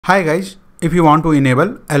Hi guys, if you want to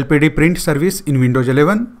enable LPD print service in Windows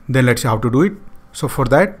 11, then let's see how to do it. So for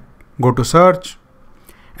that, go to search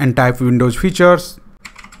and type Windows features.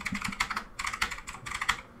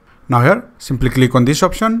 Now here, simply click on this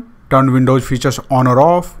option, turn Windows features on or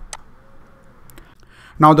off.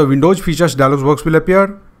 Now the Windows features dialog box will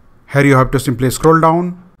appear. Here you have to simply scroll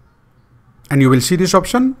down and you will see this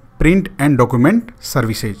option, print and document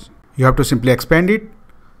services. You have to simply expand it.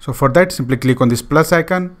 So for that, simply click on this plus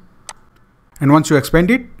icon. And once you expand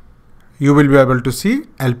it, you will be able to see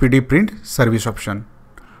LPD print service option.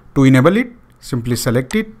 To enable it, simply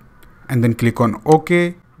select it and then click on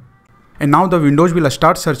OK. And now the Windows will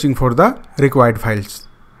start searching for the required files.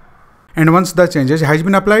 And once the changes has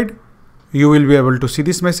been applied, you will be able to see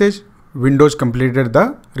this message, Windows completed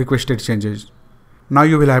the requested changes. Now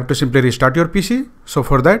you will have to simply restart your PC. So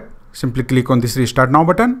for that, simply click on this restart now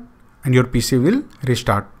button and your PC will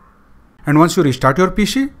restart. And once you restart your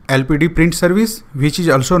PC, LPD print service, which is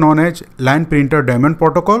also known as line printer daemon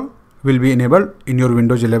protocol, will be enabled in your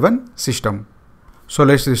Windows 11 system. So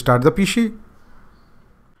let's restart the PC.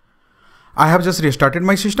 I have just restarted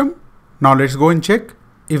my system. Now let's go and check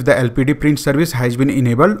if the LPD print service has been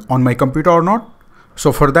enabled on my computer or not.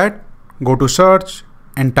 So for that, go to search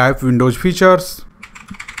and type Windows features.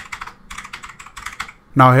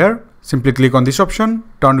 Now here, simply click on this option,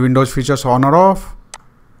 turn Windows features on or off.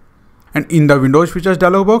 And in the Windows features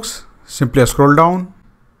dialog box, simply scroll down,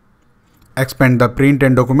 expand the print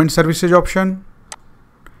and document services option.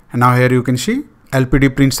 And now here you can see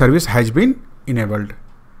LPD print service has been enabled.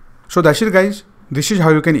 So that's it guys. This is how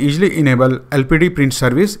you can easily enable LPD print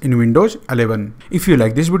service in Windows 11. If you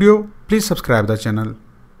like this video, please subscribe the channel.